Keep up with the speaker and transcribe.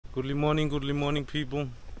Good morning people,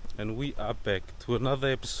 and we are back to another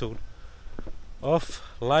episode of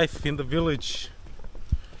Life in the Village.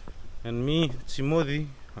 And me, Timothy,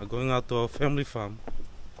 are going out to our family farm,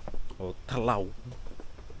 or Talau,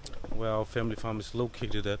 where our family farm is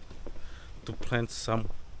located at, to plant some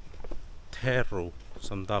taro,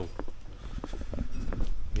 some dal.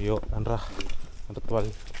 Yo, Andra,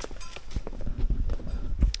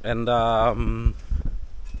 and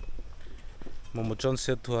Momo John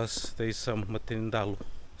said to us there is some matindalo,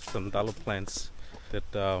 some dalo plants that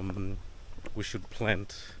we should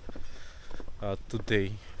plant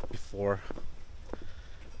today before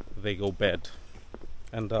they go bad.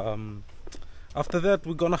 And after that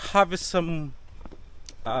we're gonna harvest some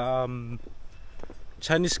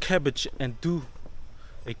Chinese cabbage and do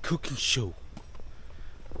a cooking show,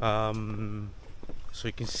 so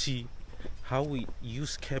you can see how we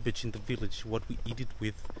use cabbage in the village, what we eat it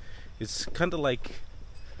with. It's kind of like,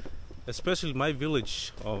 especially my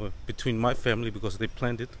village, or between my family, because they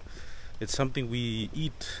plant it. It's something we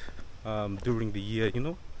eat during the year, you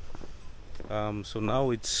know. So now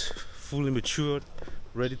it's fully matured,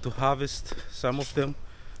 ready to harvest some of them.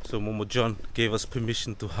 So Momo John gave us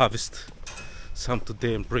permission to harvest some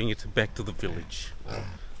today and bring it back to the village.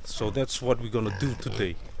 So that's what we're gonna do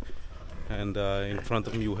today. And in front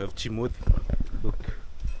of me you have Timothy. Look.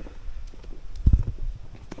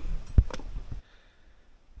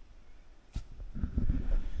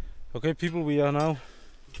 Okay people, we are now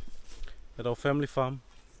at our family farm,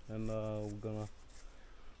 and we're gonna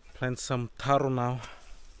plant some taro now.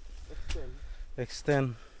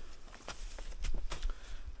 Extend.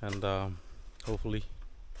 And hopefully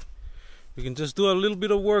we can just do a little bit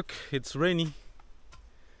of work. It's rainy,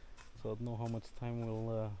 so I don't know how much time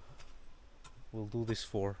we'll do this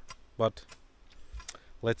for, but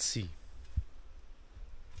let's see.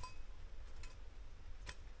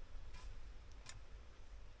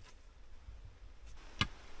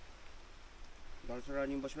 And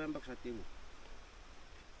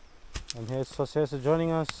here's Josese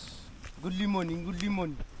joining us. Good morning.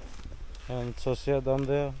 And Josese down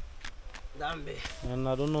there. Dambe. And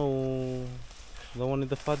I don't know, the one in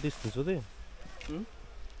the far distance, are there? What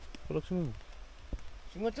looks me?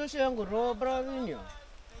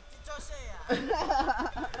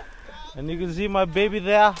 And you can see my baby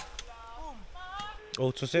there.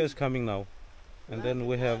 Oh, Josese is coming now. And then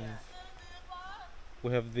we have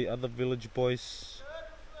the other village boys,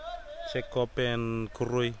 Chekop and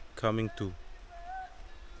Kurui, coming too.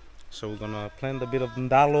 So we're gonna plant a bit of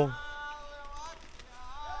ndalo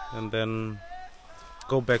and then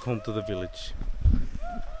go back home to the village.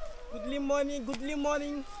 Good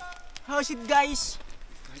morning. How's it, guys?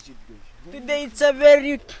 Today it's a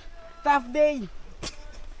very tough day.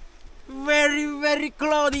 Very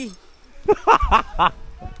cloudy. Very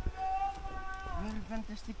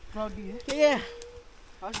fantastic cloudy, eh? Yeah.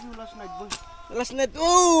 How's you last night, boy? Last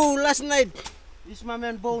night. Is my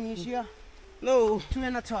man Bone is here? No.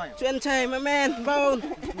 Twin time, my man Bone.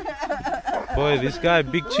 Boy, this guy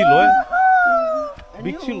big chilo, eh?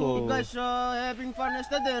 Big chilo. You guys having fun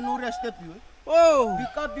yesterday and no rest step you, eh? Oh.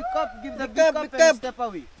 Pick up, give the pick up and step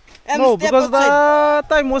away. And no, step because outside.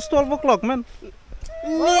 the time was 12 o'clock, man.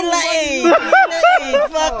 Nila 8.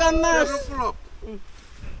 Fucking us.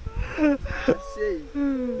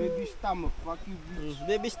 Baby stomach, fuck you, bitch.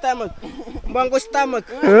 Baby stomach, bango stomach.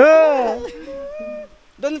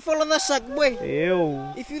 Don't follow the sack, boy.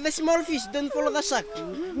 Ew. If you're the small fish, don't follow the sack.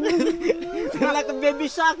 Like a baby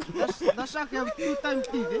sack. The sack have 2 times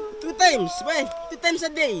teeth, eh? 2 times, boy. 2 times a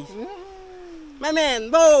day. My man,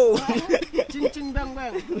 bo. Chin bang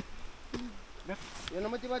bang. Yan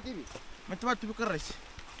ang mati-mati. Mati-mati keras.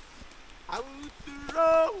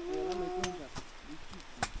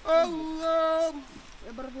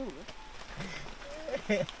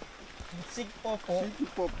 Sig popo.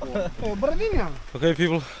 Okay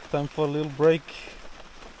people, time for a little break.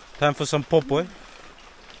 Time for some popo, eh?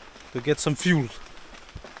 To get some fuel.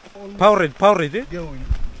 Power it, eh?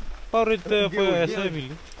 Power it for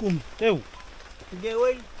SIV. Kom. Ew.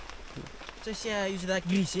 Gawin. So siya use that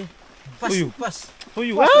grease, eh? Fast. For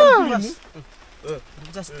you. Fast.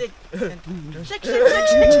 Just take. Shake.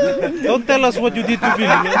 Don't tell us what you did to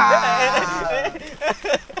Billy.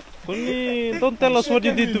 Only don't tell us what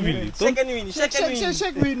you did to Billy. Shake win.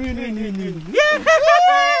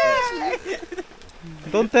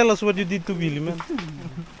 Don't tell us what you did to Billy, man.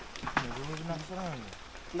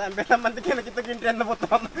 I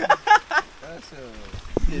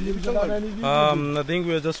think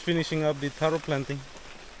we are just finishing up the taro planting.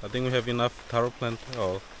 I think we have enough taro plant,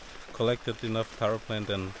 or collected enough taro plant,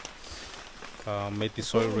 and made the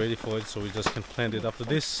soil ready for it, so we just can plant it after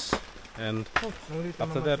this. And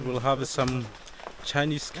after that we'll harvest some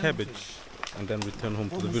Chinese cabbage and then return home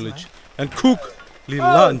to the village and cook little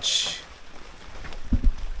lunch.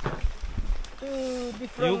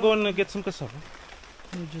 You gonna get some cassava?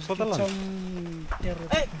 For the lunch?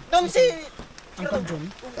 Hey, don't see! Uncle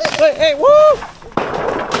John. Hey, woo!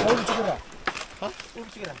 Huh?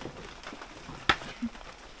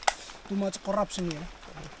 Too much corruption here.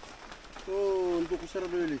 Oh, untuk kusara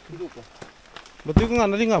beli, itu apa? Betul kan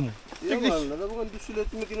ada kamu? Iya mal, ada bukan tu sulit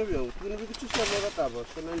tu mungkin lebih. Tu lebih kecil sama kata apa?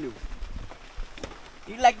 Sana liu.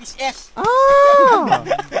 You like this S?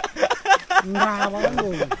 Nah,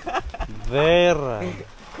 bangun. There.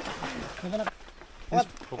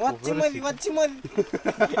 What Timothy?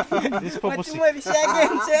 This popo sick.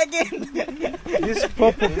 Say again. This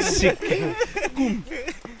popo sick.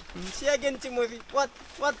 Say again, Timothy. What?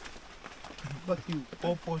 But you,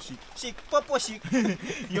 popo sick. Popo sick.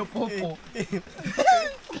 Yo popo.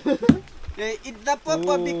 Eat the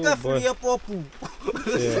popo, be careful your popo.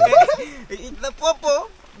 Eat the popo,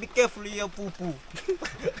 be careful your poo-poo.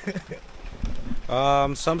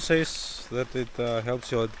 Some says that it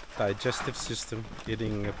helps your digestive system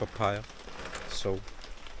eating a papaya, so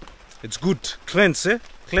it's good. Cleanse,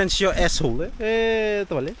 cleanse your asshole. Yeah,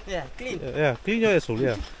 clean. Yeah, clean your asshole.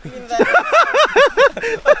 Yeah. Clean that.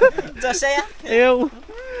 Josese. Yeah.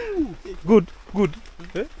 Good. Good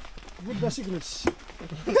the sickness.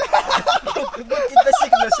 Good the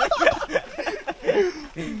sickness.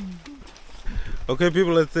 Okay,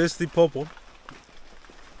 people, let's taste the popo.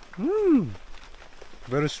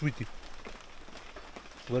 Very sweety.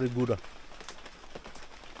 Very good.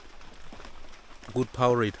 Good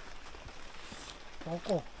Powerade.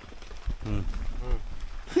 Poco.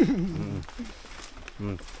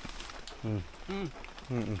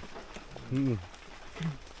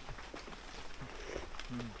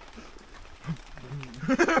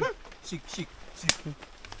 Sick.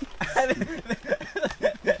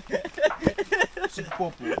 Sick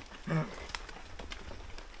popo.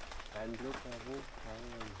 Andrew kamu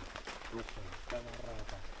kangen. Bukan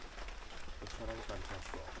kamarada. Sekarang kan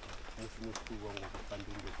sesuatu. Mus tuang ke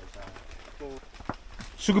kandung desa saya.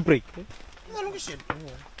 Sugar break. Malu kesin.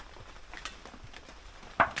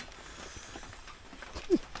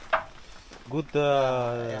 Good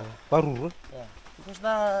parur. Yeah. Because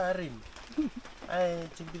na rin. Ay,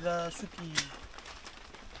 cibila suki.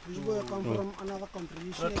 This boy come from another country.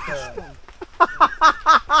 You see strong.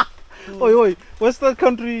 Oi, what's that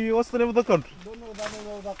country? What's the name of the country? Don't know the name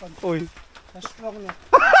of the country. Oi. A strong neck.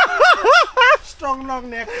 Strong long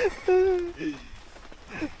neck.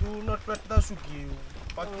 Do not let the suki.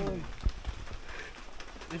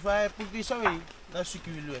 If I put this away, the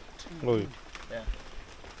suki will wet. Oi. Yeah.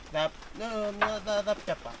 The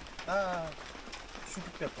pepper.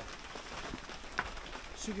 Suki pepper.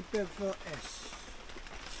 Sugar pepper S.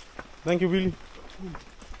 Thank you, Billy.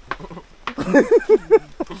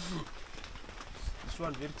 This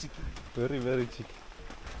one very cheeky. Very, very cheeky.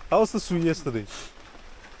 How was the sweet yesterday?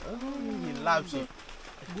 He loves it.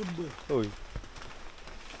 Good boy. Oi.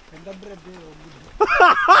 And the bread there,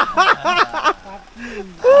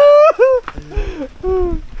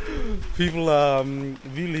 good. People,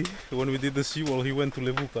 Billy, when we did the seawall, he went to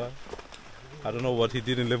Levuka. I don't know what he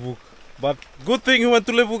did in Levuka. But good thing he went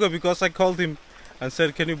to Levuka because I called him and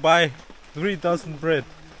said, can you buy 3,000 bread?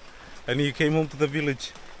 And he came home to the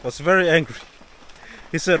village. Was very angry.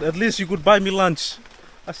 He said, at least you could buy me lunch.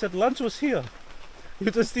 I said, lunch was here.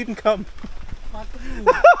 You just didn't come.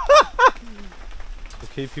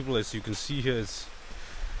 Okay, people, as you can see here,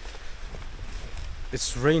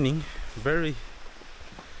 it's raining. Very,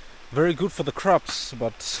 very good for the crops.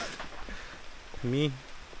 But me,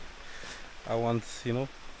 I want, to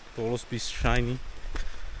always be shiny.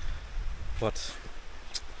 But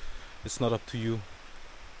it's not up to you.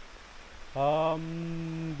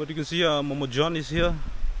 But you can see Momo John is here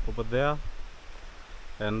over there,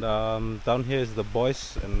 and down here is the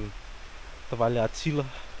boys and Tavalia Atila.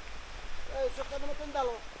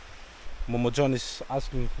 Momo John is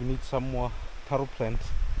asking if we need some more taro plant.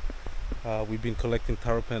 We've been collecting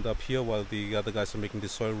taro plant up here while the other guys are making the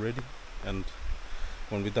soil ready, and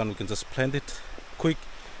when we're done we can just plant it quick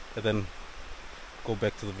and then go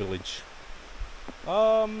back to the village.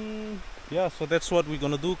 Yeah, so that's what we're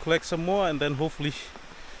gonna do, collect some more, and then hopefully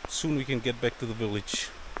soon we can get back to the village.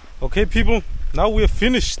 Okay, people, now we are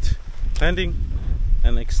finished planting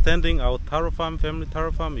and extending our taro farm, family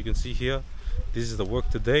taro farm. You can see here, this is the work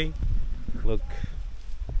today. Look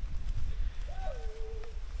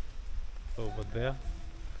over there.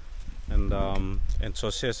 and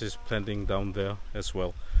Josese is planting down there as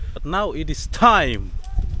well. But now it is time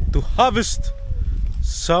to harvest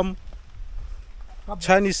some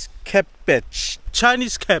Chinese cabbage.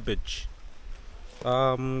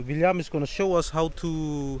 Viliames is gonna show us how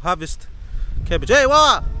to harvest cabbage. Hey,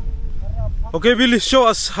 what? Okay, Billy, show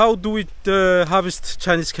us how do we harvest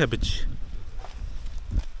Chinese cabbage.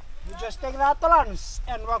 You just take the tolans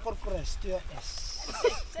and walk across to your S.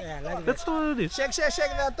 Yeah, like that. That's all it is. Shake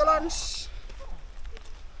the tolans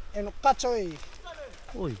and cut away.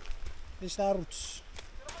 Oi, These are roots.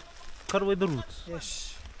 cut away the roots.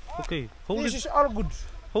 Yes. Okay, hold This it. is all good.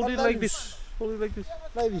 Hold all it like loose. this. Hold it like this.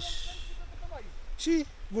 Like this. See,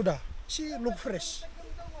 good. See, look fresh.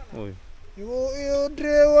 Oi. You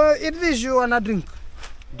eat this, you wanna drink.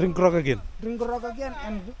 Drink rock again. Drink rock again,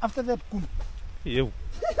 and after that, cool. Ew.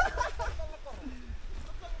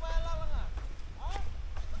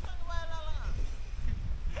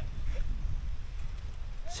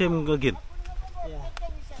 Same again. Yeah.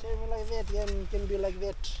 Same like that, and can be like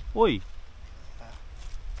that. Oi.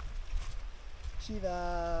 See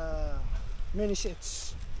the many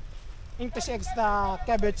sets. Intersects the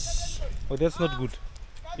cabbage. Oh, that's not good.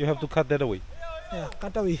 You have to cut that away. Yeah,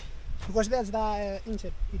 cut away. Because that's the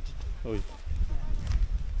insect. Eat it. Oi.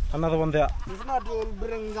 Another one there. If not, you'll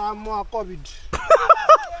bring more COVID.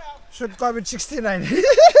 Should COVID 69.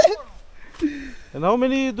 And how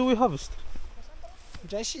many do we harvest?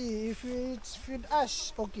 Just see if it's feed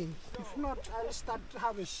us, okay. If not, I'll start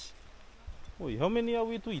harvest. Oi, how many are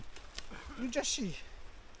we to eat? You just see.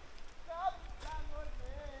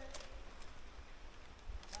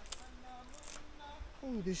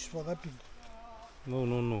 Oh, this is for the pig. No,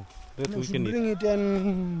 no, no. That No, we should can eat. bring it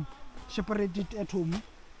and separate it at home.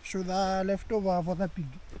 So the leftover for the pig.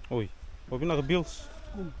 Oi. Oh, we not bills.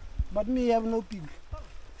 But me have no pig.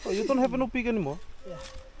 Oh, you don't have no pig anymore? Yeah.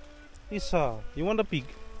 Isa, you want a pig?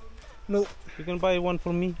 No, You can buy one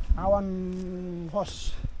from me. I want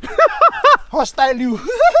horse. Hostile you.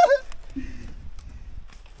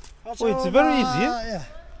 Oh, it's very easy, eh? Yeah.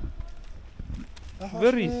 The horse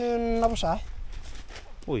Very in Navusa.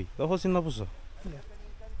 Oi, the horse in Yavusa.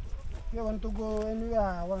 You want to go anywhere?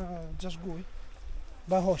 I want to just go.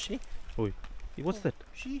 By horse, eh? What's that?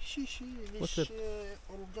 See. What's This that?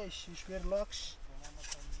 old guys is very locks.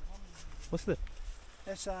 What's that?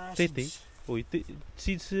 That's Tete. seeds. Oi,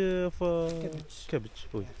 seeds for Cabbage. cabbage.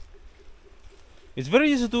 Oi. It's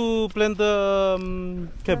very easy to plant the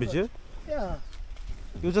cabbage, yeah? Yeah.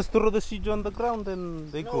 You just throw the seeds on the ground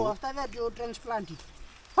and they No, grow. after that you transplant it.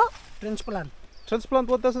 Huh? Transplant. Transplant,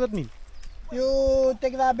 what does that mean? You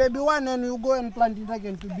take the baby one and you go and plant it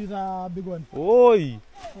again to be the big one. Oi!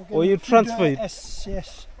 Okay, Oh, you feed transfer it?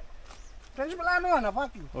 Yes. Transplant one,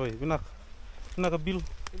 fuck you. Oi, we not a bill.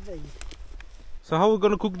 There. So how are we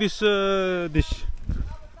gonna cook this dish?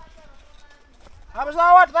 How's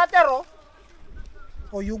that? That taro?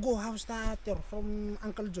 Oh, you go house that taro from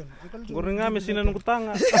Uncle John. Uncle John. Goreng nga, may sinanong ko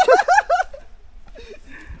tanga.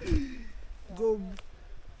 Go.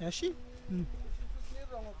 Yeah, see?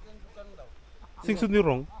 Sing ni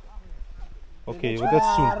wrong. Okay, well, that's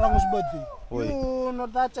soon. Wrong's birthday. Oi. You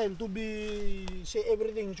not that time to be say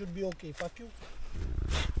everything should be okay. Fuck you.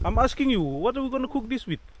 I'm asking you, what are we gonna cook this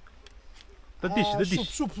with? The dish.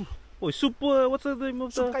 Soup. Oh, soup. What's the name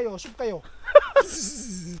of Soup the? kayo.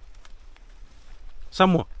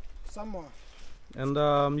 Samoa. Some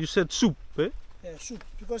And you said soup, eh? yeah, soup.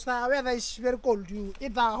 Because the weather is very cold. You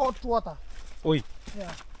eat the hot water. Oi.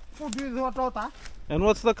 Yeah. Food with hot water. And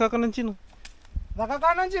what's the kakananchina? The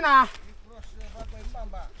kakananjina.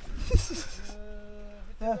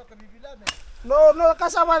 Yeah. No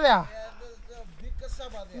cassava there.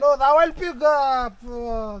 No, the wild pig,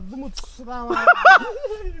 the muts.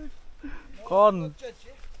 Corn.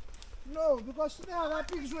 No, because they are the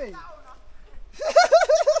pig's way.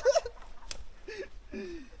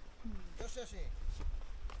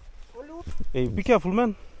 Hey, be careful,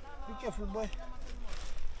 man. Be careful, boy.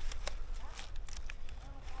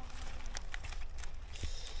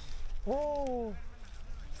 Oh,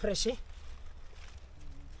 fresh, eh?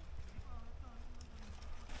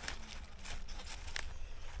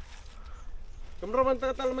 Kameraman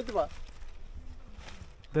tatal mo ba?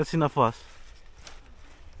 That's enough for us.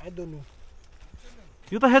 I don't know.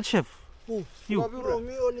 You the head chef. Who? You. Bro,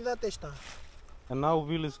 me only the tester. And now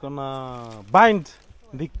Will is gonna bind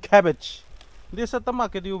the cabbage. This at the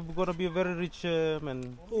market, you're gonna be a very rich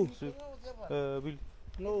man. Who? Will.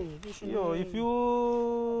 No, this Yo, if you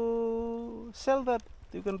sell that,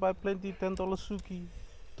 you can buy plenty. $10 suki,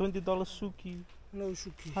 $20 suki, no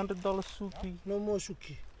suki. $100 suki. No more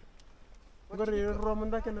suki.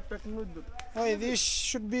 Hey, this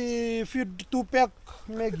should be feed 2-pack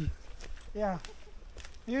Maggie. Yeah.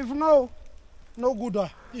 If no good.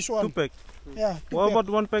 This one. 2 pack. Yeah. What about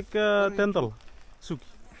 1 pack tental? Suki.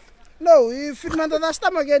 No, if feed man the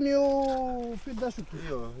stomach again, you feed the suki.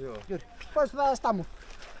 Yeah. First the stomach.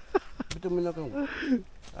 Betul minakang.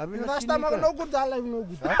 Abi The stomach no good, the life no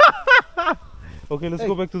good. Okay, let's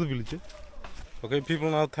go back to the village. Okay, people,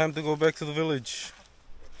 now time to go back to the village.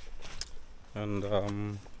 And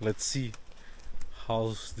let's see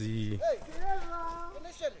how's the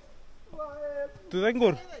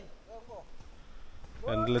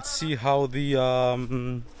and let's see how the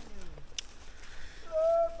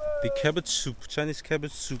cabbage soup, Chinese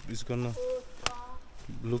cabbage soup, is gonna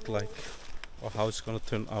look like, or how it's gonna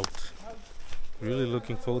turn out. Really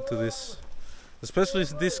looking forward to this, especially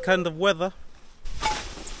this kind of weather.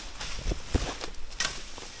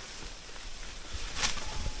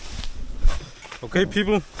 Okay,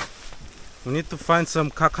 people, we need to find some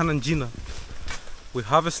kakananjina. We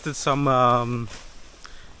harvested some a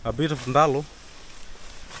bit of ndalo,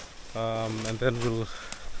 and then we'll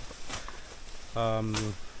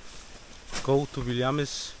go to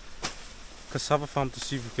Viliames cassava farm to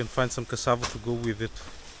see if we can find some cassava to go with it.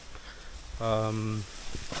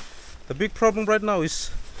 The big problem right now is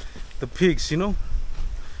the pigs, you know,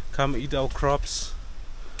 come eat our crops,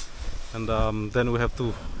 and then we have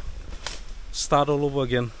to start all over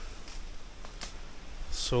again.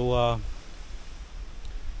 So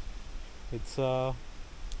it's a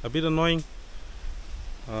bit annoying,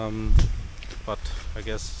 but I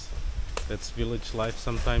guess that's village life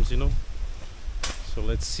sometimes, you know. So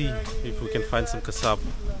let's see if we can find some cassava.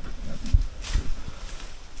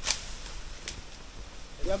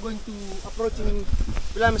 We are going to approaching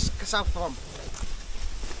Viliames cassava farm.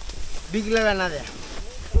 Big level na there.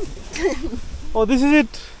 Oh, this is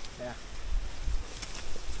it. Yeah.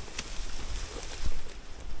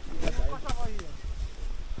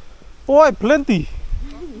 Oh, plenty.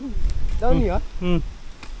 Down here.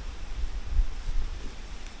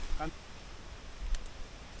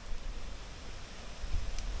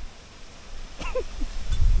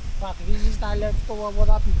 Fuck, this is the left over what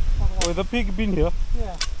happened. Oh, the pig been here.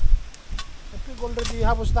 Yeah. The pig already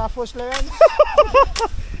have the first lens.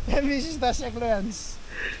 And this is the second lens.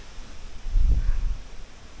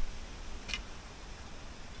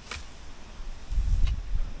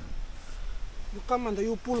 You come and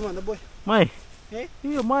you pull man, the boy. My. Eh?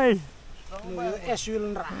 Yeah, my. No, you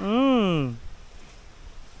aswell ra.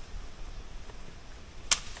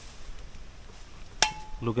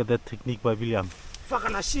 Look at that technique by William.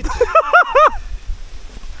 Fucking a shit.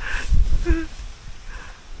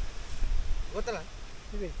 What the?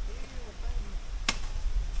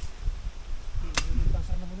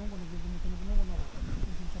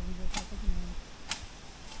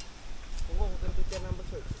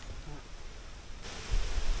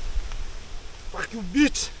 Fuck you,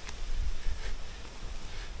 bitch.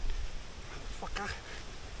 Fucker.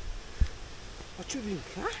 What you doing,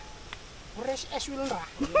 huh? Fresh aswell ra.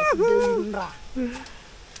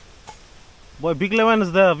 Boy, big lemon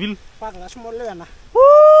is there, Will. Fuck, that's small lemon.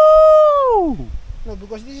 Woo! No,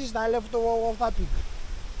 because this is the leftover of that pig.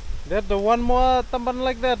 That the one more tamban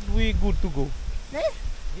like that, we good to go. Eh?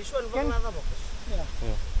 This one Can- another box.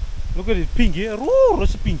 Yeah. Look at it, pinky. Oh,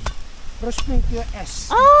 it's pinky. Rose pink your ass.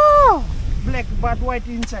 Ah! Black but white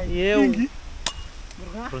inside. Yeah. Pinky.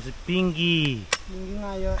 It's pinky. Pinky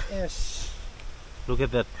nga your ass. Look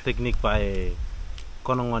at that technique by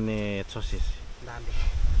Konongwane Josese. Dami.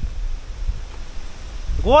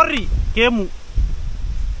 Gori! Kemu!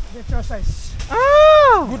 That's your size.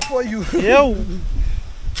 Ah! Good for you. Yeah.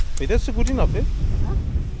 Wait, that's good enough, eh? Huh?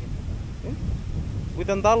 Eh? With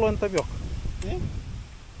andalo and tabiok. Eh?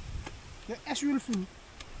 Your ass will full.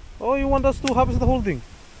 Oh, you want us to harvest the whole thing?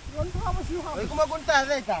 You want to harvest, you Ay harvest. kumagunta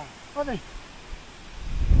data. Okay.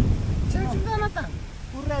 Saan sundan natin?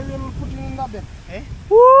 Uray will put in the bed.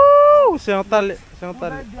 Woo! Siyang Good tali.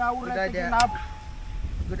 idea, Good uray idea. picking up.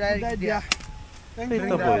 Good Good idea. Thank you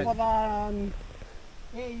Tita boy. for that.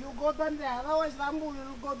 Hey, you go down there. Otherwise, Rambo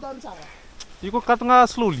will go down, sir. You go cut nga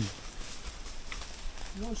slowly.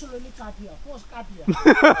 You slowly cut here. First cut here.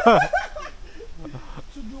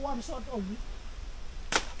 Should be one shot only.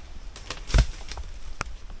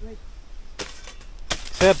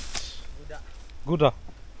 Set. Buda. Good.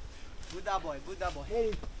 Buda boy, Buda boy.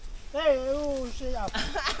 Hey, hey, you say up.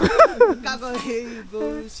 Kako, hey, you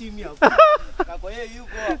go see me up. Kako, hey, you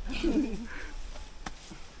go up.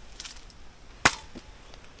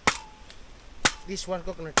 This one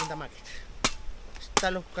coconut in the market.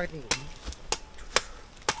 Talo cutting.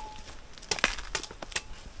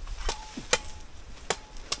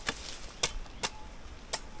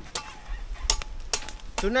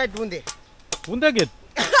 Tonight, bunde. Bunde again.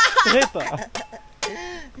 Reta.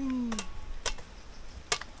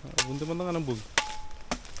 Bunde man nga bug.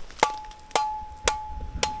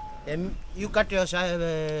 And you cut your side.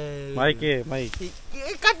 Mike.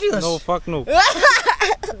 Cut yours. No, fuck no.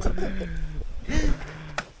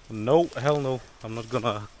 No, hell no. I'm not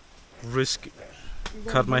gonna risk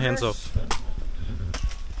cut my hands off.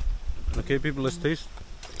 Okay, people, let's taste.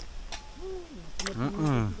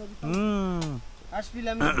 As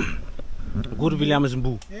Viliames. Good Viliames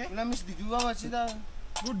mbu. Viliames di gua masih dah.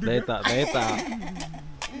 Beta.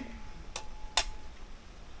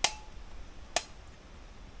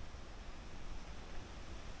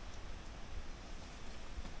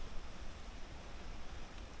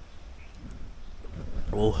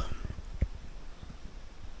 Oh.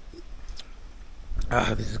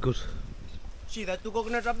 This is good. See that two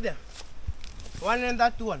coconut up there. One and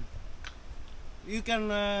that one. You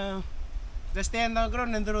can just stand on the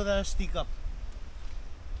ground and throw the stick up.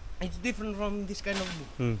 It's different from this kind of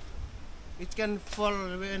book. It can fall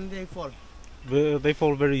when they fall. They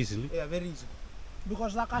fall very easily. Yeah, very easy.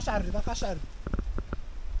 Because the kasari.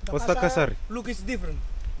 What's the kasari? Look, it's different.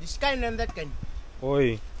 This kind and that kind.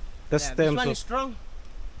 Oi, the Yeah, stems. this one is strong.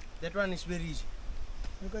 That one is very easy.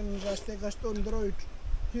 You can just take a stone, throw it,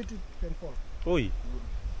 hit it, can fall. Oi.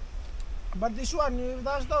 But this one, if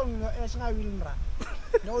the stone, it's not will run.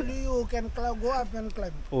 Only you can go up and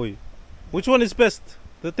climb. Oi. Which one is best?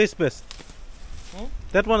 That tastes best.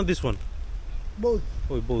 That one or this one? Both.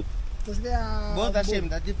 Oi, both. Because they are Both the same.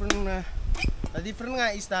 The different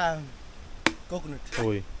is the coconut.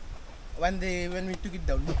 Oi. When we took it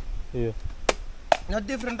down. Yeah. Not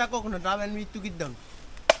different the coconut when we took it down.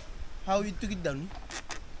 How we took it down?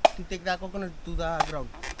 To take the coconut to the ground.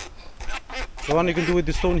 The one you can do with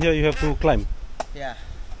the stone here, you have to climb. Yeah.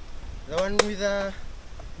 The one with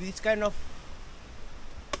this kind of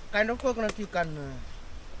coconut you can.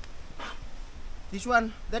 This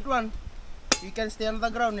one, that one, you can stay on the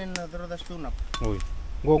ground and throw the stone up. Oi.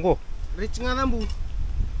 Go. Reach nga nambu.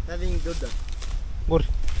 Nothing do that. Go.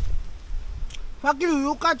 Fuck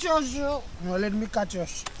you cut yours. No, let me cut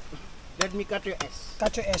yours. Let me cut your ass.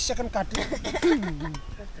 Cut your ass, second cut.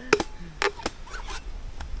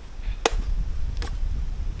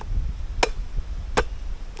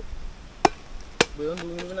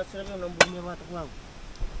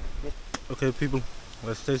 Okay, people,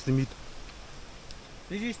 let's taste the meat.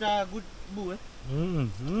 This is the good boo, eh?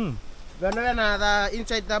 When The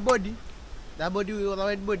inside the body with the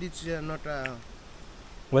white body, it's not.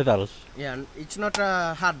 Wet arrows. Yeah, it's not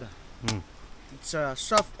hard. It's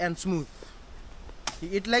soft and smooth. You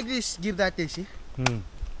eat like this, give that taste. Eh?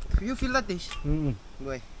 You feel that taste? Go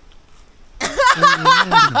ahead.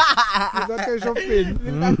 That taste of pain.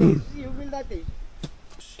 You feel that taste?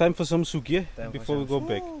 Time for some soup, yeah? Time for Before we some go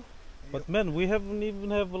back. But man, we haven't even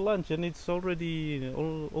have lunch and it's already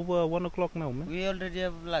over 1 o'clock now, man. We already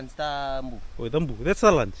have lunch, Tambu. Oi, dambu, that's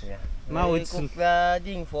the lunch. Yeah. Now we it's. cook the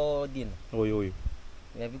thing for dinner. Oi.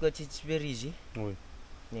 Yeah, because it's very easy. Oi.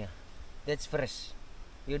 Yeah, that's fresh.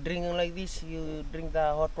 You drink like this, you drink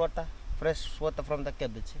the hot water, fresh water from the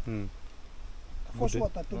cabbage. First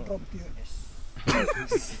water to drop to your ass.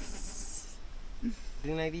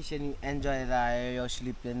 Drink like this and you enjoy your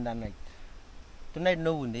sleep in the night. Tonight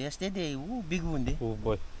no wound. Yesterday, big wound. Oh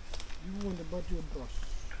boy. You want about your bros.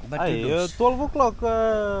 But Aye, 12 o'clock,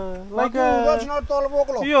 like that's not 12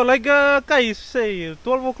 o'clock. yo, like guys say,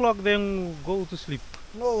 12 o'clock then go to sleep.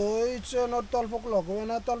 No, it's not 12 o'clock.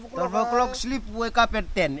 When at 12 o'clock. 12 o'clock sleep, wake up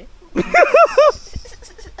at 10. Eh?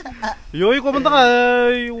 Yo, you comment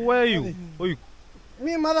where are you? Oi.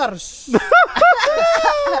 Me mothers.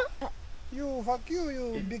 You fuck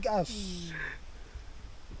you big ass.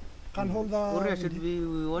 Can hold the. Ure should be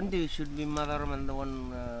one day should be mother and the one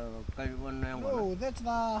No, that's the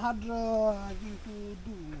hard thing to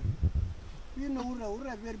do. You know,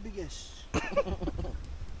 Ure very big ass.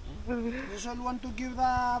 You should want to give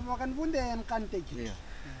the fucking bunde and can't take it. Yeah.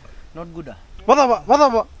 Not good. What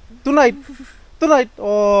about? Tonight?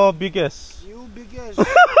 Oh, big ass. You big ass.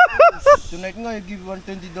 Tonight I give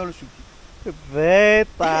 $120.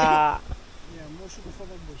 Beta. Yeah, more sugar for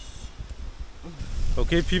the boys.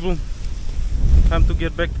 Okay, people, time to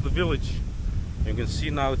get back to the village. You can see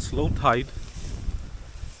now it's low tide.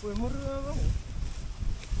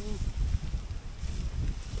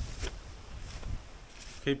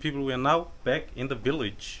 Okay, people, we are now back in the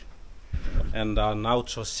village, and now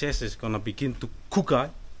Josese is gonna begin to cook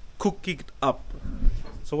it up.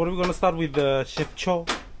 So what are we gonna start with, Chef Cho?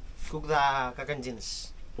 Cook the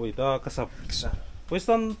kakanjins. Wait, cassava. Where's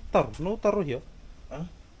the taro? No taro here. Huh?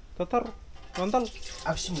 The taro. Nandal.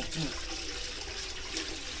 I've seen it.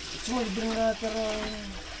 Cuma didengar terus.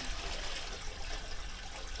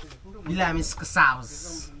 Viliames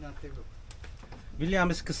cassavas.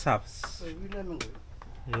 Viliames cassavas.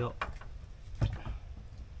 Yo.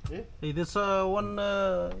 Hey, there's one,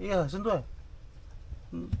 yeah, sendo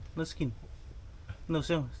na skin. No,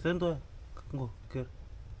 sendo go, care.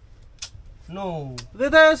 No.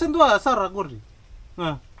 There sendo Sarah Gordy.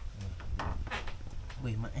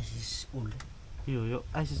 Wait, my ass is old. Your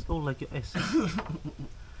ice is all like your ass.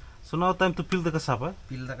 So now time to peel the cassava.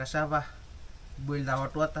 Peel the cassava, boil the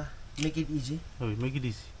hot water, make it easy. Oh, make it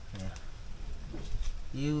easy. Yeah.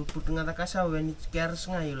 You put the cassava when it cares,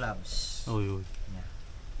 you loves. Oh, Yeah.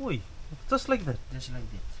 Oi, just like that. Just like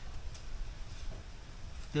that.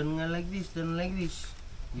 Turn like this, you're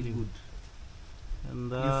Yeah. good. And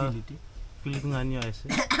You feel it, feel it on your eyes.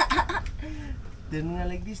 Turn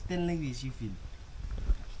like this, you feel.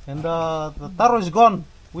 And the taro is gone.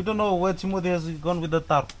 We don't know where Timothy has gone with the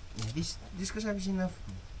taro. Yeah, this cassava is enough.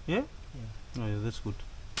 Yeah? Yeah. Oh, yeah, that's good.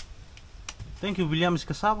 Thank you, Viliames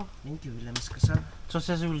cassava. Thank you, Viliames cassava.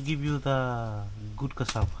 Josese will give you the good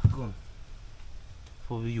cassava Go on.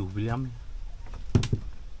 for you, Viliames.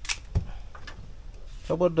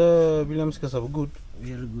 How about the Viliames cassava? Good.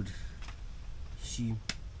 Very good. See,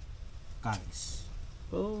 carrots.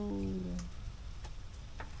 Oh,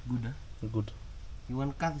 Good, huh? good. You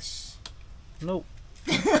want carrots? No.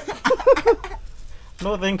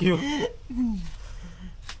 No, thank you.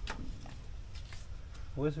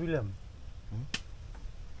 Where's William?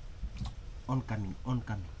 Oncoming.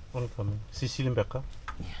 Oncoming. Sicilian Becca.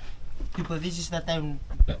 People, this is the time,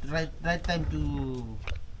 right time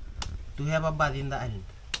to have a bath in the island.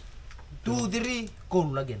 2, 3,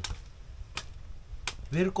 cold again.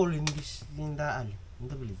 Very cold in the island, in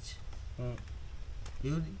the village.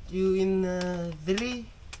 You in 3,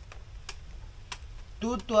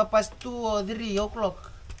 2 to past 2 or 3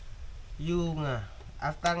 o'clock. You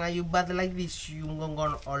after you bath like this, you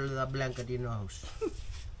gone all the blanket in your house.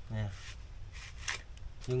 Yeah.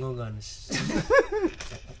 You gone.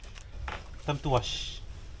 Time to wash.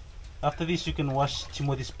 After this, you can wash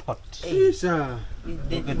Timothy's pot. Hey,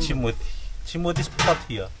 Look at Timothy. Timothy's pot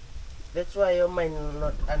here. that's why your mind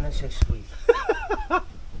not unsuccessful.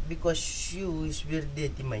 Because you is very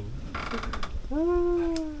dirty mind.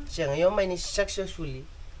 Sayang, your mind is successfully,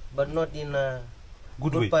 but not in a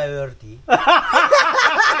Good way. priority.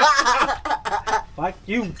 Fuck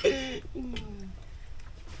you.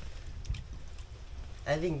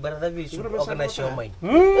 I think Bardavi should organize your mind.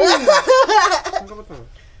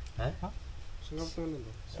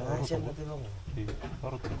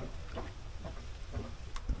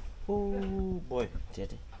 Oh boy.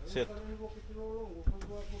 Set.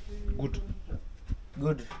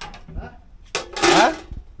 Good. Huh?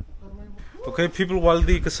 Okay, people, while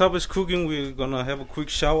the cassava is cooking, we're gonna have a quick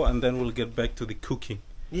shower and then we'll get back to the cooking.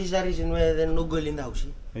 This is the reason why there's no girl in the house.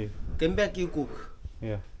 Yeah. Come back, you cook.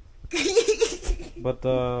 Yeah. But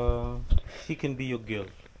she can be your girl.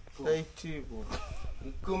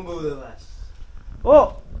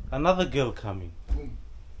 Oh, another girl coming.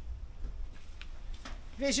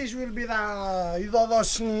 This will be the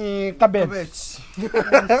idodos ni cabbage.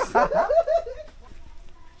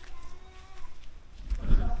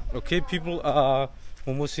 Okay, people,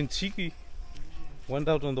 Momo Sinitiki went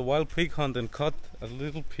out on the wild pig hunt and caught a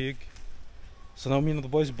little pig. So now me and the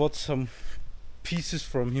boys bought some pieces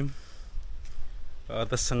from him,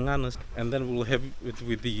 the sanganas, and then we'll have it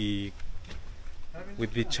with the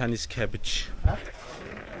Chinese cabbage.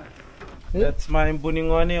 That's my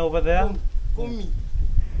mbuningone over there.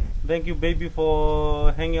 Thank you, baby,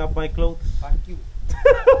 for hanging up my clothes. Thank you.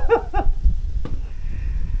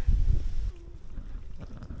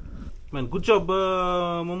 Man, good job,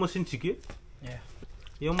 Momo Sinitiki. Yeah.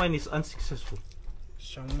 Your mind is unsuccessful.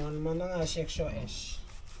 Someone manang sexo es.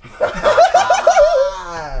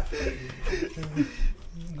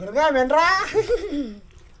 Gurga menra.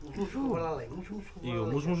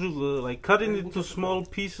 Like cutting it into small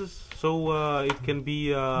pieces so it can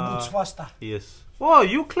be. Boots faster. Yes. Oh,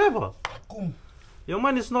 you clever. Kum. Your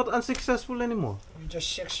mind is not unsuccessful anymore. You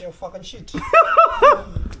just sex your fucking shit.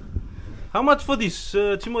 How much for this,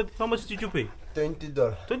 Timothy? How much did you pay? $20.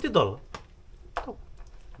 $20. Oh,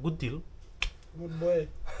 good deal. Good boy.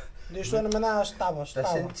 This one mana stavo.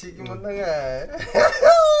 Doesn't chick Don't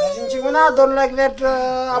like that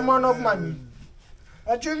amount of money.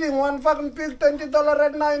 Achieving one fucking pig $20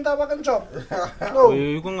 right now in the fucking shop. No.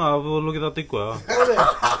 You can have a look at that.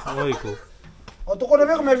 Oh, you go. O tu kono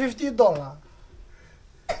make me $50.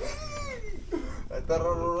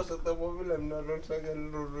 Taro sa tabo bilang naron sa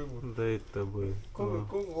galuro. Data boy.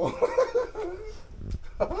 Kugo.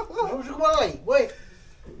 Susuk malay, boy.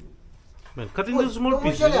 Man, cutting the small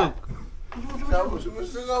pieces. Look.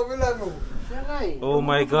 Oh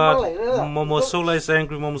my God. Momo Sola is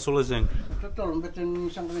angry. Momo Sola is angry.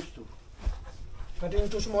 Cutting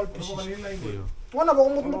into small pieces. Wana ba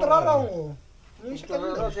kumut mutararaw.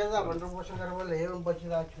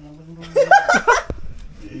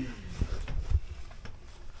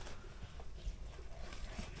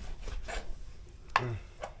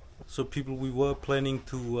 So people, we were planning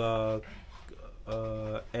to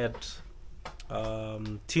add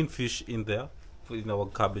tin fish in there in our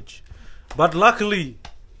cabbage, but luckily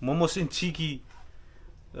Momo Sinitiki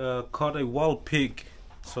caught a wild pig,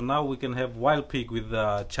 so now we can have wild pig with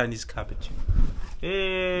Chinese cabbage.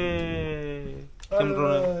 Hey,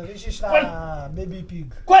 This is a baby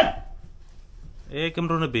pig. hey, come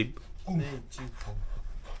on, babe.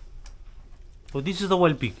 Oh, this is the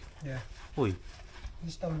wild pig. Yeah. Oi,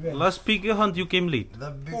 This time well. last pig hunt you came late.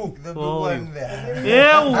 The big Oh. one there.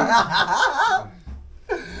 Yeah.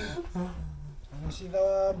 You see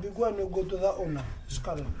the big one, you go to the owner.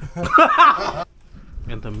 Skull.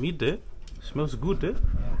 And the meat, smells good,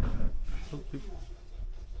 Okay.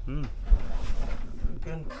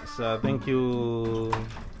 So thank you,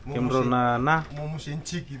 Kemrona. Momo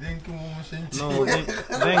Sinitiki, thank you, Momo Sinitiki. No,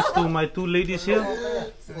 thanks to my two ladies here.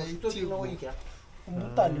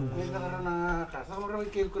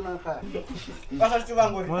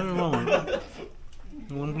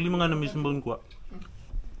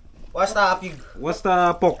 What's the pig? What's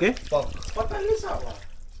the pork, Pork.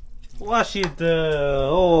 Wash it.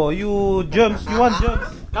 Oh, you germs. You want germs?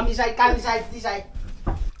 Come this side, this side.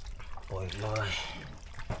 Boy, boy.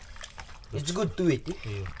 It's good to eat.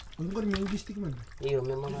 When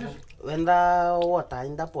the water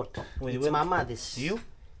in the pot, it's mama this. You?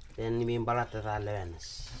 Then we balat the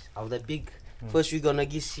lens of the pig. First we're gonna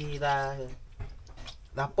see the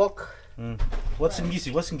pork. What's in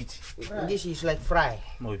gisi? This is like fry.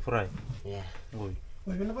 No, fry. Yeah. Oi.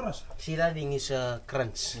 See that thing is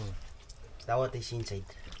crunch. That what is inside.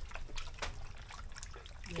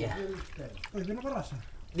 Yeah.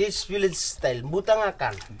 This village style,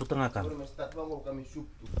 butangakan. Butangakan.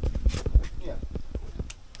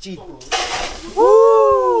 Chi.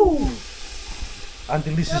 Woo!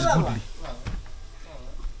 Until this is goodly.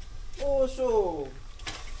 Oh, so.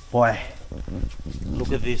 Boy,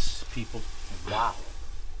 look at this, people. Wow.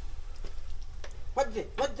 What's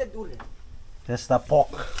that do? That's the pork.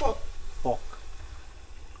 Pork.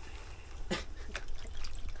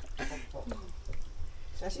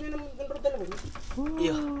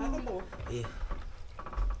 Yeah.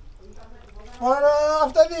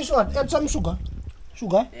 After this one, add some sugar.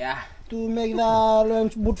 Sugar Yeah. to make the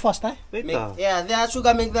lunch boot faster. Yeah, the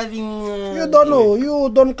sugar make that thing. You don't know. You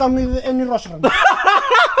don't come with any restaurant.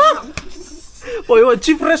 Oh, what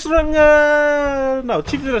cheap restaurant? No,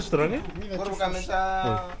 cheap restaurant. Baru kami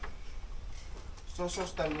sa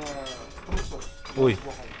sauce dan fruit sauce. Oi.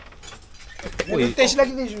 It tastes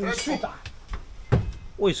like this. Sweet.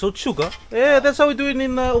 Oi, so sugar? Yeah, that's how we do it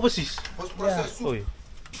in overseas. Post processed soup. Oi.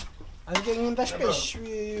 And then in the space,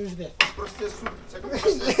 we use that. Processed soup. Second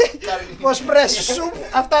processed curry. Post press soup.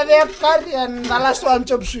 After that, curry, and the last one,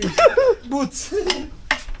 chop suey. Boots.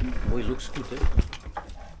 Oi, looks good,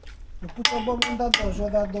 You put a bomb in that so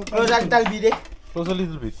that don't. Close a little bit. Close a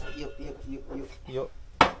little bit. Yo.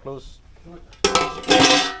 Close.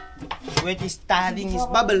 Wait, is starting is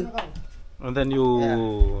bubble. And then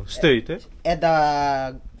you stir it, Add the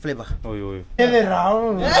flavor. Oi. Turn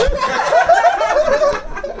around.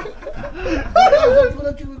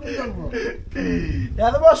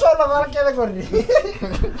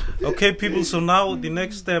 Okay, people, so now the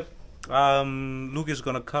next step, Luke is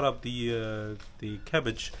gonna cut up the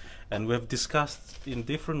cabbage, and we have discussed in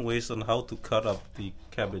different ways on how to cut up the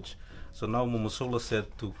cabbage. So now Momo Sola said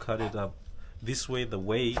to cut it up this way, the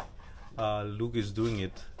way Luke is doing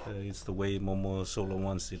it. It's the way Momo Sola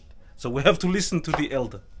wants it. So we have to listen to the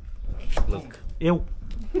elder. Look. Ew.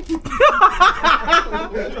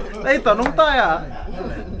 Hey, tanong tayo.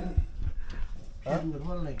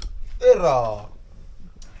 Era.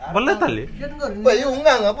 Wala tali. Ba yung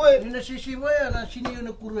nga boy. Nasisi mo yan, sino yung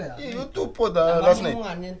nakuro yan? YouTube po da last night.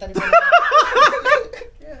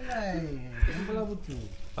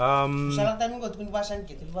 Salah tanong ko, kung basan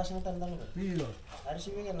kita, basan tanong ko. Harus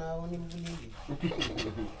sih kan awak ni beli.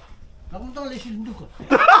 Aku tahu lesin dulu.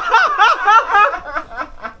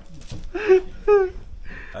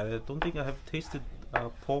 I don't think I have tasted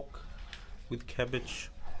pork with cabbage.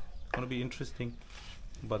 Gonna be interesting,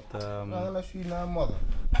 but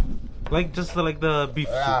like just like the beef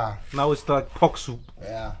Yeah. soup. Now it's like pork soup.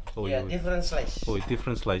 Yeah. Oh, Yeah, different slice. Oh,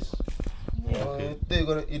 different slice. Okay. They're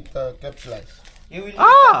gonna eat cap slice. You will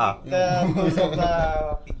Ah! eat the bones of the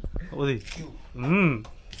pig. Oi.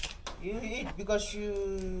 You eat because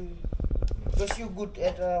you good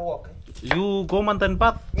at walk. You go mountain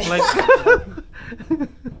path like.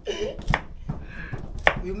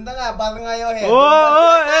 Yung na nga, baka nga yung head.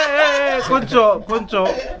 Oh, Concho,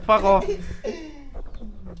 fuck off.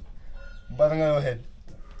 Bang your head.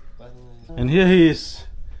 And here he is,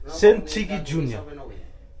 Sinitiki Jr.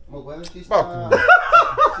 Sister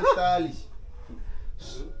Alice.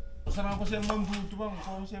 Sana ko siya mambuto bang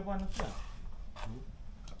kung siya paano siya.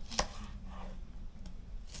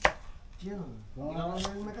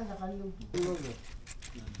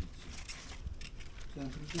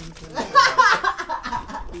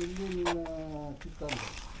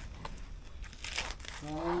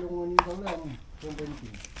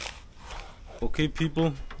 Okay,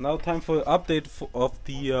 people, now time for an update of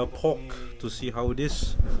the pork to see how it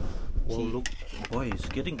is. Well, look, boy, it's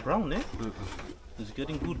getting brown, eh? It's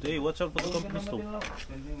getting good. Hey, watch out for the company stove.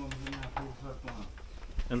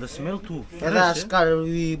 And the smell too. That's Fresh, eh? skull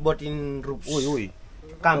we bought in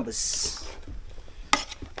Cabbage.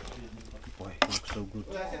 Boy, it looks so good.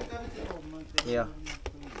 Yeah.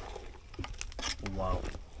 Wow.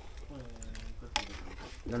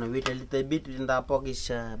 Gonna wait a little bit in the pork is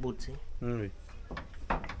boots. And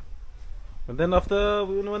then after,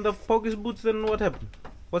 when the pork is boots, then what happened?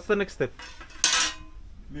 What's the next step?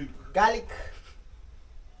 Garlic.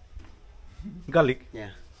 Garlic.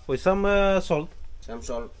 Yeah. With some salt. Some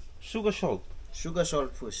salt. Sugar salt. Sugar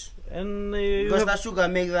salt first. And you Because have... the sugar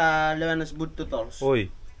make the lemonade boot to toast. Oi.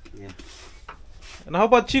 Yeah. And how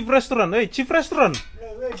about Chief Restaurant? Hey, Chief Restaurant.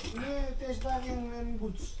 Taste and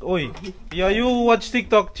goods. Oi. Yeah, you watch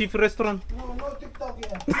TikTok, Chief Restaurant. No TikTok,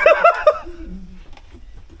 yeah.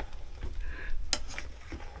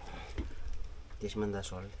 Taste man the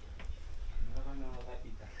salt.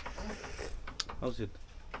 How's it?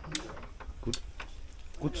 Good.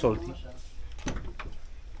 Good salty.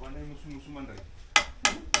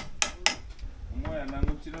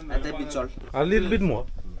 A little bit salt. A little bit more.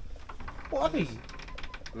 Why?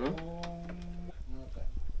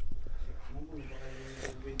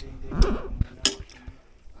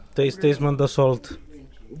 Taste man the salt.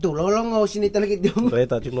 Tulong ako sinitalikit yung. Wait,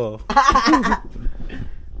 chilo.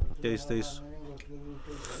 Taste.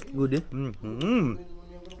 Good eh?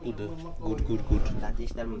 Good. That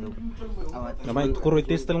is the menu. Naman, kuro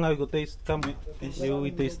taste lang nga ko taste. Come,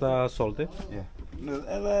 you taste the salt, eh? Yeah. No,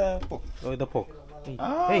 pork. Oh, the pork.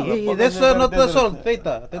 Ah, Hey, that's not the salt. Wait,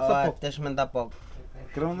 that's the pork. Taste man the pork.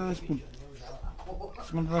 Kailangan na spoon.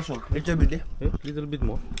 Sementara salt. Little bit eh? Eh, little bit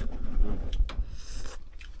more.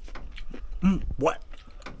 What?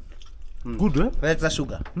 Good, eh? That's the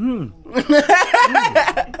sugar.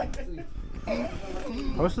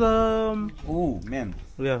 How's the... Oh, man.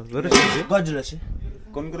 Yeah, very sweet, eh? Gorgeous eh?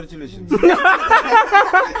 Congratulations.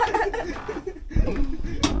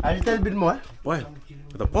 A little bit more. Why?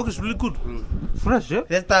 The pork is really good. Fresh, eh?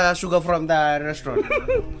 That's the sugar from the restaurant.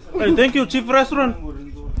 Hey, thank you, Chief Restaurant.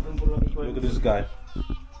 Look at this guy.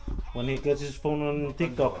 When he gets his phone on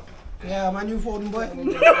TikTok. Yeah, my new phone, boy.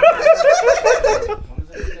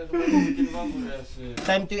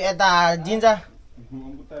 Time to add the ginger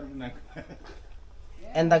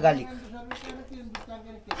and the garlic.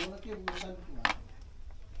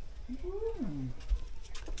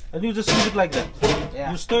 And you just leave it like that.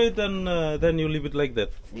 Yeah. You stir it and then you leave it like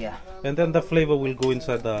that. Yeah. And then the flavor will go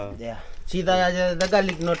inside the... Yeah. See the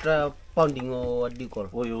garlic not pounding or what do you call?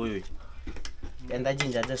 Oi. And the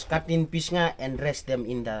ginger just cut in piece nga and rest them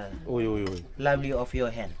in the Oi. lovely of your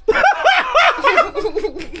hand.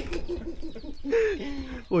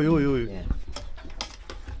 Oi. Yeah.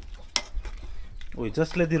 Oi,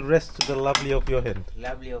 just let it rest to the lovely of your hand.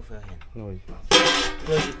 Lovely of your hand. Oi.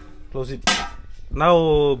 Close it. Close it.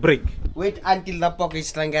 Now break. Wait until the pork is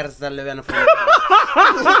stronger than the level of your hand.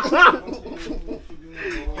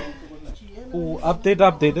 Oh,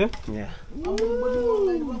 update, eh? Yeah.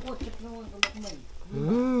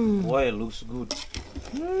 Boy, it looks good.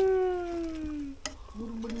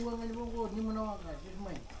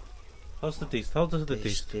 How's the taste? How does the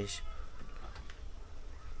taste?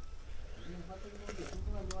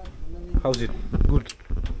 How's it? Good.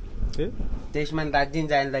 Okay? Taste man the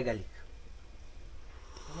ginger and the garlic.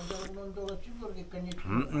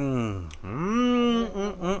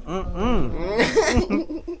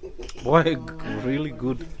 Boy, really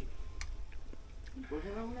good.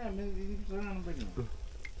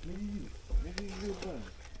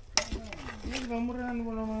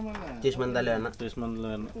 Taste man the lana. Taste man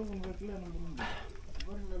learn.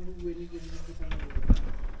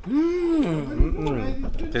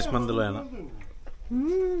 Taste man learn.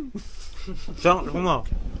 Come on.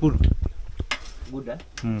 Good. Good, ah?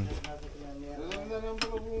 Hmm.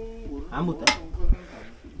 Amut, ah?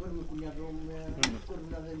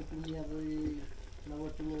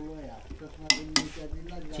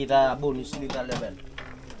 Kita bonus little level.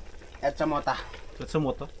 At sa mota. That's a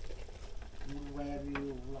motor.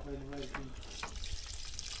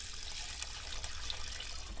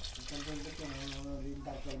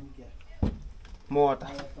 Mota.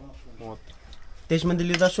 Motor. Tes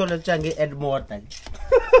mandili da sola changi add mota.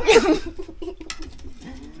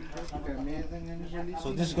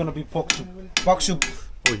 So this is gonna be pork soup. Pork soup.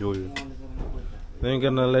 Oh. Then you're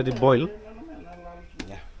gonna let it boil.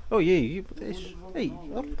 Yeah. Oh yeah. Hey,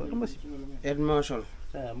 up. Add more salt.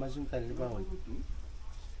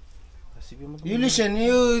 You listen,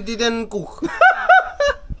 you didn't cook.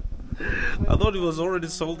 I thought it was already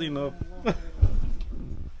salty enough.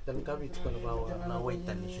 Dan cabbage ko na wait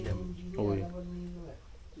tan siya. Oh yeah.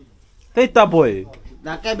 Hey, that boy.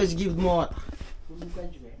 The cabbage give more.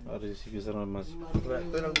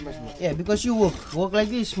 Yeah, because you work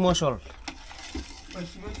like this, more salt.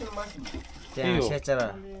 Yeah,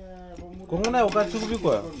 secara. Kung una ukat subi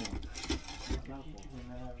ko.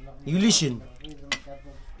 You listen.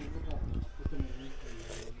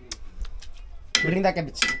 Bring the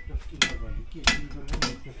cabbage.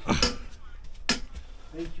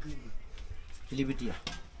 Leave it here.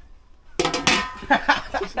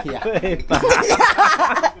 Yeah.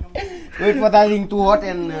 Wait for that thing to hot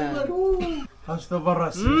and. How's the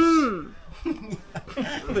varas?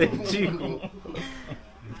 Chico.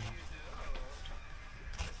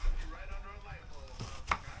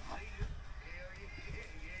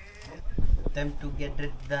 Time to get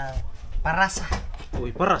rid the parasa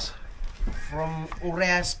Uy, paras. from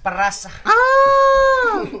Urea's parasa.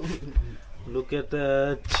 Look at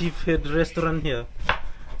the chief head restaurant here.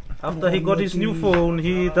 After he got his new phone,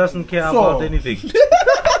 he doesn't care about anything.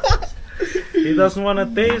 He doesn't want to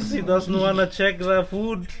taste, he doesn't want to check the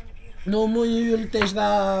food. No more you will taste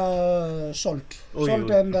the salt. Oh, Salt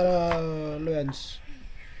you- and the loyans.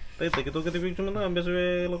 Take it picture mo na, ambes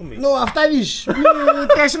we lakumi. No, after this, we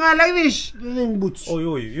taste nga like this. The thing boots.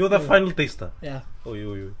 Oy, you're the final taster. Yeah.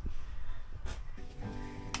 Oy.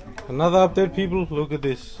 Another update, people. Look at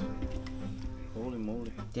this. Holy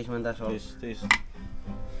moly. Taste man, that's all. Taste.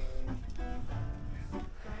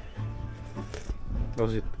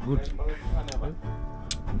 How's it? Good.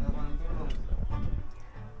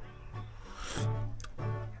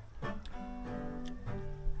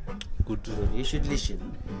 Good. You should listen.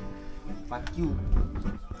 Fuck you.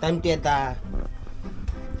 Time to get the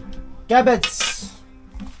cabbage.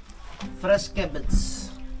 Fresh cabbage.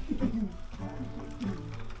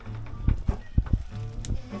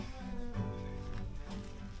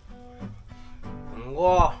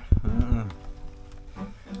 Wow.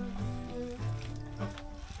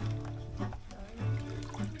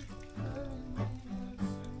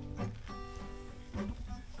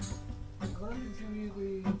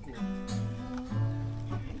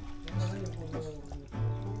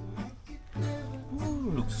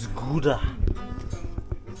 Looks good.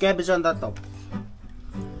 Cabbage on the top.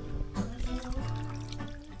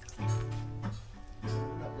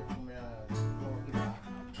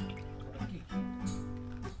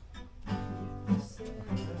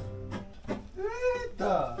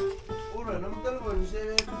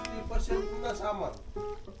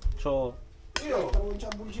 So, Tawon sa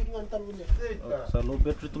bullshit nga ang talon niya. sa low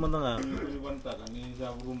battery ito man nga. Ang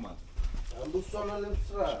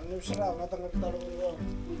sarap, natanggal talon niya.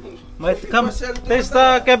 Might come. Taste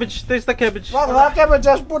the cabbage. Wag, wag ka ba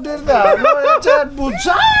just put it there? No, it's a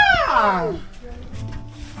butsa!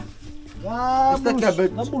 It's the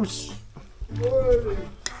cabbage. Nabuls.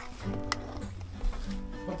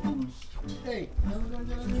 Hey,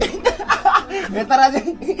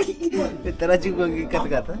 Betar aja gua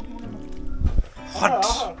kata-kata. Hot.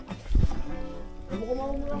 Ano ko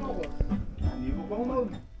mamula ako? Hindi ko pa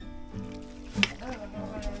mamula.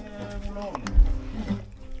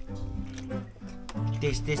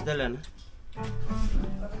 Taste dalan.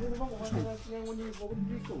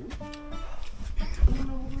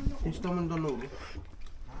 Taste man doon.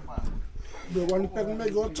 The one pack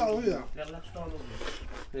may go chow here.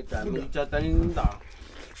 Kita milcatanin ta.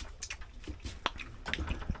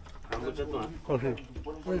 Ang chat mo.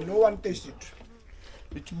 Wait, no one taste it.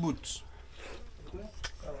 Which boots?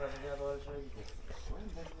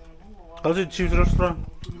 How's it, chief restaurant?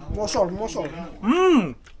 More salt.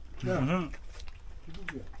 Mmm. Yeah.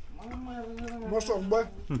 More salt, boy.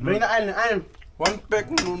 Bring the iron. One pack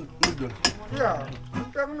noodle. Yeah,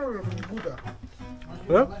 pack no good.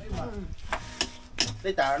 Huh?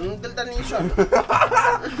 Dita, delta ni shot.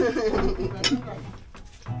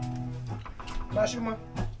 Bashima.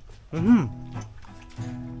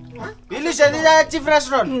 Ili siya nila chief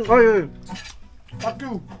restaurant. Oi. Fuck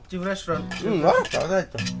you. Chief restaurant.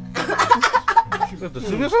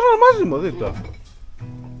 Sige sana máximo dito.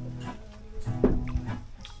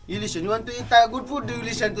 You listen, you want to eat good food, do you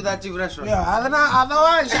listen to that chief restaurant? Yeah,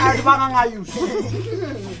 otherwise I'd bang ayus.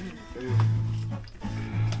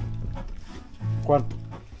 Quanto?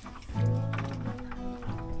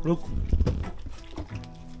 Look.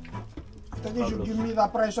 Then you should give me the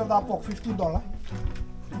price of that pork, $50.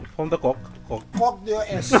 From the cock. Fuck your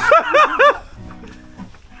ass.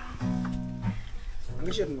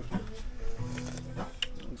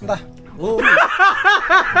 Dah. Oh.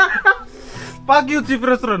 Fuck you, chief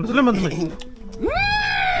restaurant. Suleman to me.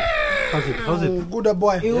 How's it? Good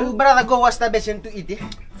boy. You brother go wash the basin to eat, eh?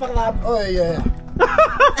 Fuck that. Oh yeah.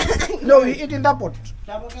 No, he eat in that pot.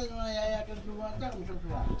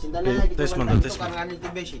 Taste man, taste man.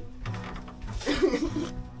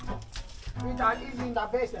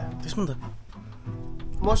 Taste man.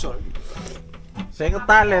 Mosol. Saya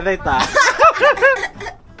ketale data.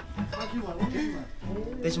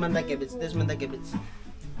 Taste man the cabbage, taste man the cabbage.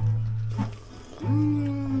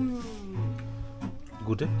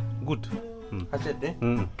 Good, eh? Good. Aset, eh?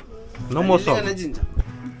 No more salt. Ginger.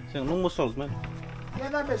 No more salt, man.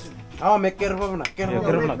 Oh, make careful na. Yeah,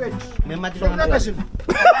 careful na. May mati na lang.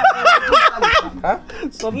 Ha?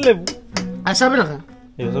 Suddenly. Ah, sabi na ka?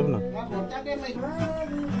 Yeah, sabi na.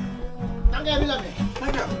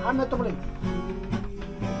 Ano to play?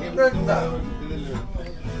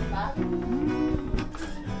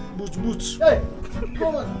 Boots. Hey,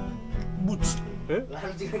 come on. Boots. Eh?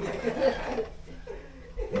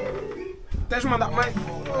 Test man that, mate.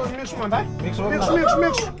 Mix man that. Mix.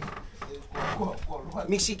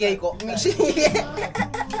 Mixi ko. Mixi.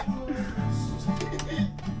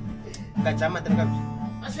 Kacama terkap.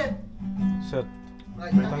 Set.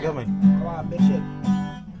 Tangga mai. Wah, bersih.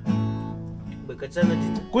 Bekerja na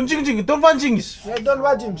din. Kunjing, don't want jings. Yeah, don't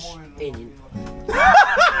watch him. Engine.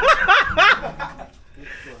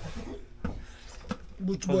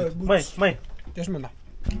 Boots boy, boots. Mai. Test man that.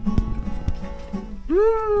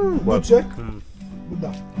 What? Boots, eh? Good da.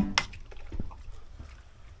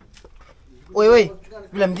 Oi.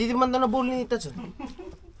 Bilang di man na bowl ni ito.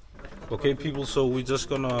 Okay, people, so we're just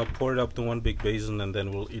gonna pour it up to one big basin and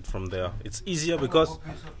then we'll eat from there. It's easier because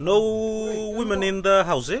no women in the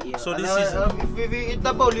house, eh? So this is If we eat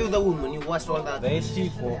the bowl, you the woman, you wash all that. very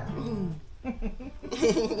simple.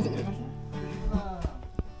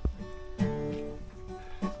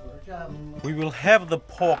 We will have the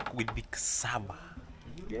pork with the cassava.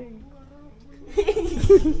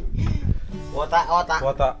 Otak.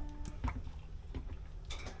 What?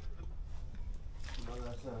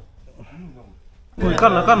 Uy,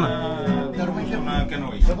 kana.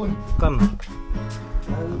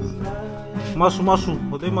 Masu.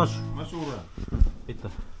 Ote masu. Masura. Ita.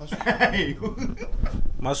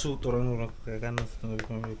 Masu orang kana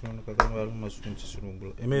masu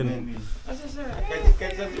Amen.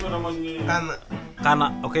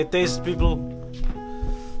 Kana. Okay, taste people.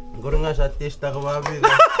 Goreng sa taste ka babi.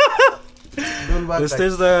 Let's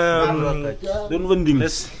taste the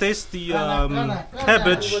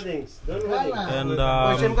cabbage and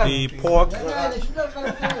the pork.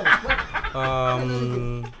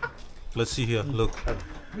 Let's see here. Look.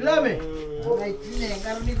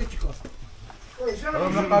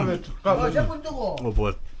 Oh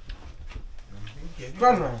boy.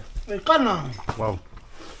 Wow.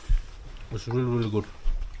 It's really good.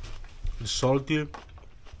 It's salty.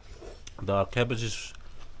 The cabbage is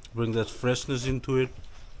bring that freshness into it,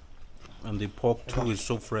 and the pork too is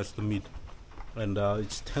so fresh, the meat, and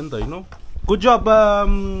it's tender, you know. Good job,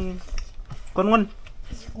 Konwan.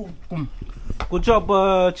 Good job,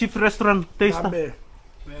 chief restaurant taster.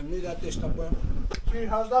 See,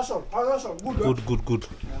 how's that salt? Good.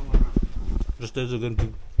 Just taste again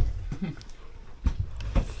too.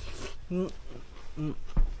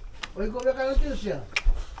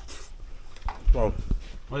 Wow.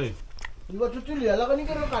 Hey. Murkan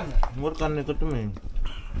ni ketemu.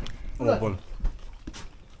 Oh boy.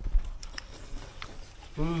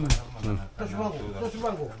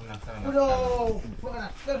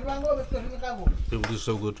 It is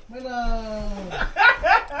so good.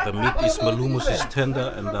 The meat is malumus, is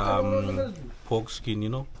tender, and the pork skin, you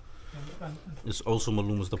know, is also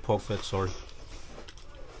malumus, the pork fat, sorry.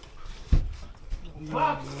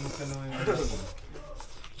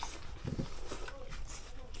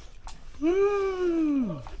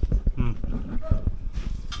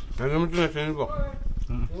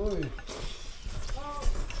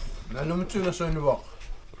 Ano mo tuna sa inyo?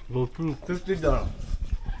 $50.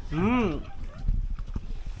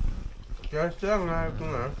 Just nga ito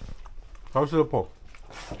nga. How's the pork?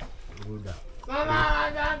 Good.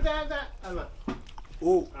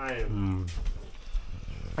 Oh,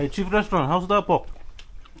 Hey, Chief Restaurant, how's the pork?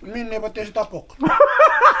 me never taste that pork.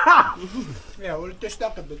 Yeah, we'll taste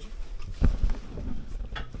that cabbage.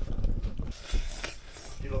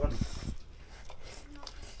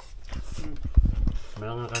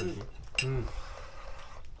 Melang kan.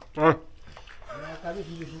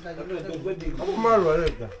 Ako malo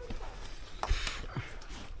ulit ka.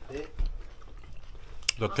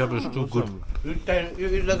 The cabbage is too good.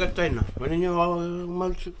 You like a China. When you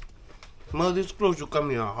mouth is close, you come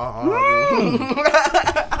here.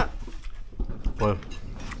 Well,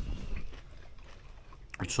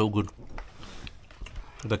 it's so good.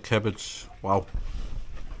 The cabbage, wow,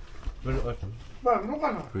 Very awesome. Bang, look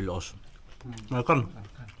at really awesome. Makan.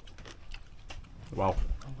 Wow.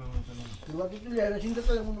 Waktu itu ya, cinta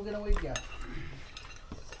tuh yang mau kena wake ya.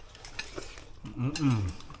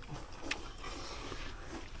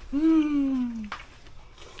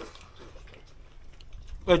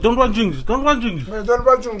 Hey, don't want drinks. Don't want drinks. Maar dan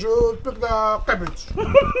wat doen ze? Pick the cabbage.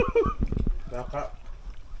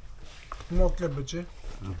 No cabbage, eh?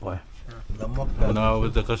 Boy. The mock. Now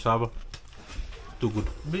with the cassava, too good.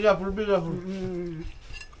 Beautiful.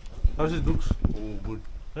 How's it looks? Oh, good.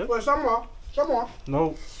 Well, some more.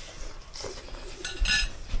 No.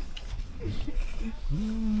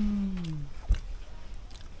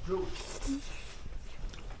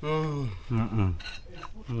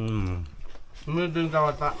 Medeng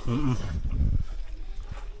kawata.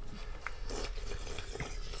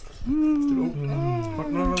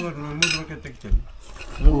 Partner banget, mudah ketek cen.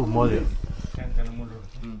 Oh, more.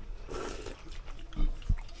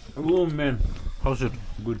 Oh man, How's it?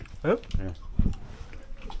 good. Yep.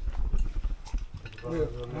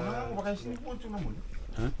 Pakai sini pun cuma mau.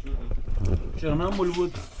 Siya na mo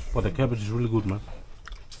libot. But the cabbage is really good, man.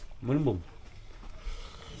 Mulbom.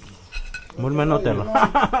 More man not tell.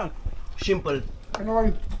 Simple. Ano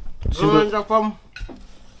lang? Simple. Sa from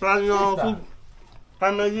plan your food.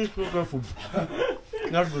 Plan your food.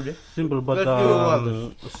 Not good, eh? Simple but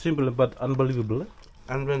simple but unbelievable.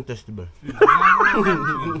 Uncontestable.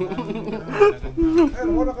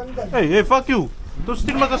 Hey, fuck you! Don't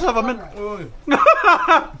steal my cassava, man.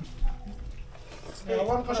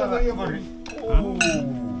 Awan ka sa nariyo ko.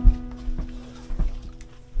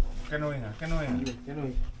 Kanoy.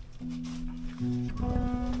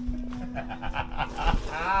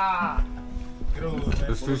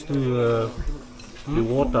 Let's switch to the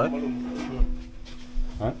water.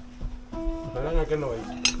 Huh? Kailangan kanoy.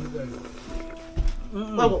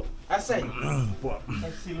 Bago, asay.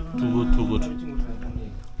 Too good.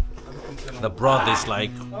 The broth is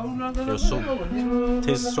like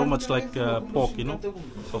tastes so much like pork, you know.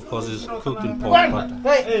 Of course, it's cooked in pork, but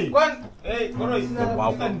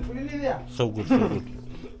wow, so good.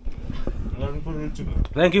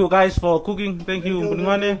 Thank you guys for cooking. Thank you,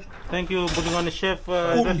 Budingane. Thank you, Budingane chef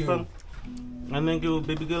restaurant. And thank you,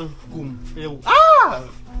 baby girl.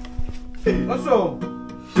 Also.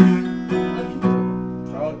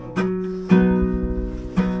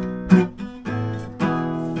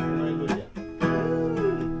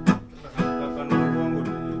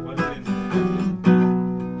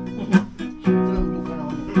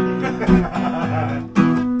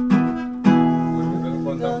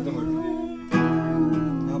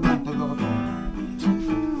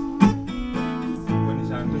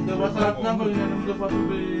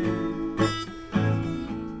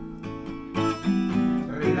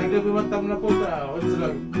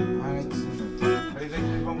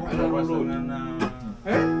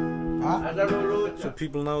 So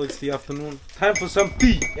people, now it's the afternoon. Time for some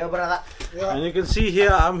tea. Ya brother. And you can see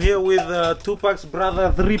here, I'm here with Tupac's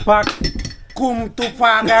brother, 3-pack.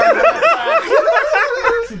 Tupac.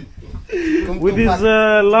 With his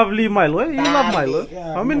lovely Milo. You love Milo.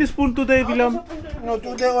 Yeah. How many spoons today, Viliames? No,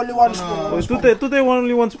 today only one spoon. Oh, today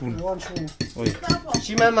only one spoon. One spoon.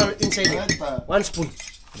 Si mama inside. 1 spoon.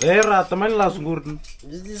 There, tamay langsung gurun.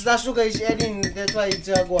 This the sugar is adding, that's why it's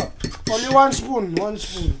go up. Only one spoon.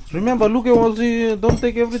 Remember, look at all the. Don't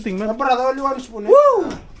take everything, man. Brother, only one spoon.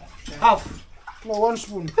 Half. No, 1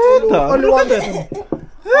 spoon. Only Only one spoon.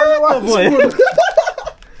 Only one spoon.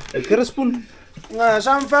 Get a spoon.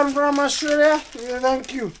 Some fan from Australia,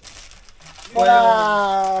 thank you for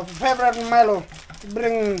favorite Milo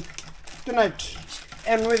bring tonight,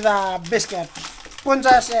 and with a biscuit.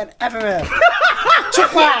 Punja said everywhere.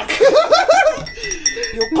 Tupac.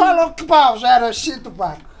 You call up Tupac, said a shit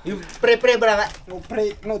Tupac. You pray brother. No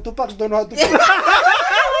pray. No, Tupac don't know how to pray.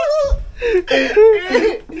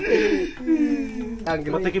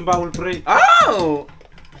 Matakin bawal pre. Oh!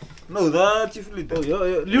 No, that's chief lead. Oh,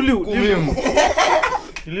 Liu.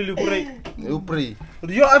 Liu pray. Eu pray.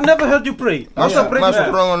 Yo, I've never heard you pray. Masa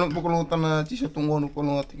kurang anu pokolotan na ci sa tungo anu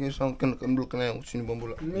kolong ating isang kan dul kana yung sini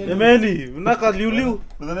bambula. Emeni, naka Liu.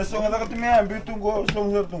 Dala song ada katimya, tunggu,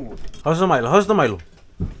 song tunggu. How's the Milo?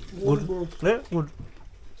 Good. Yeah, good.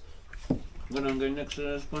 Ganun next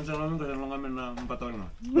sponsor namin kasi lang kami na 4 taon na.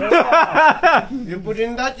 You put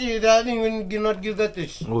in that, that thing when you not give that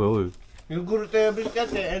is. Oy. You go to the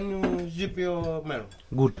biscuit and you zip your milk.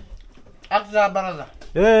 Good. Aksa baraza.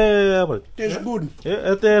 Yeah, but Tastes good.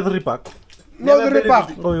 yeah, at 3 pack. No the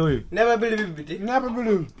pack. Oy. Never believe it. Never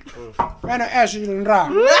believe. When I ask you in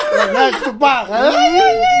ra. Nice to pack.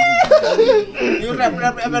 You rap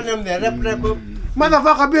ever name there, rap.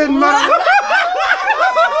 Motherfucker bin man.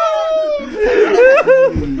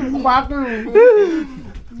 Pack.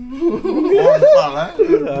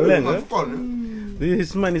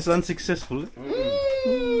 This man is unsuccessful.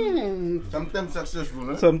 Sometimes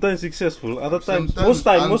successful, Sometimes successful, other times, most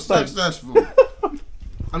time. Successful.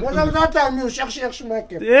 What of that time you success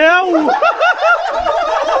make it? Yeah.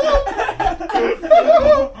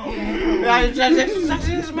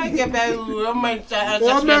 Success make a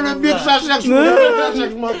Big success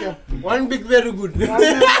make it. one big very good.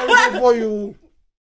 For you.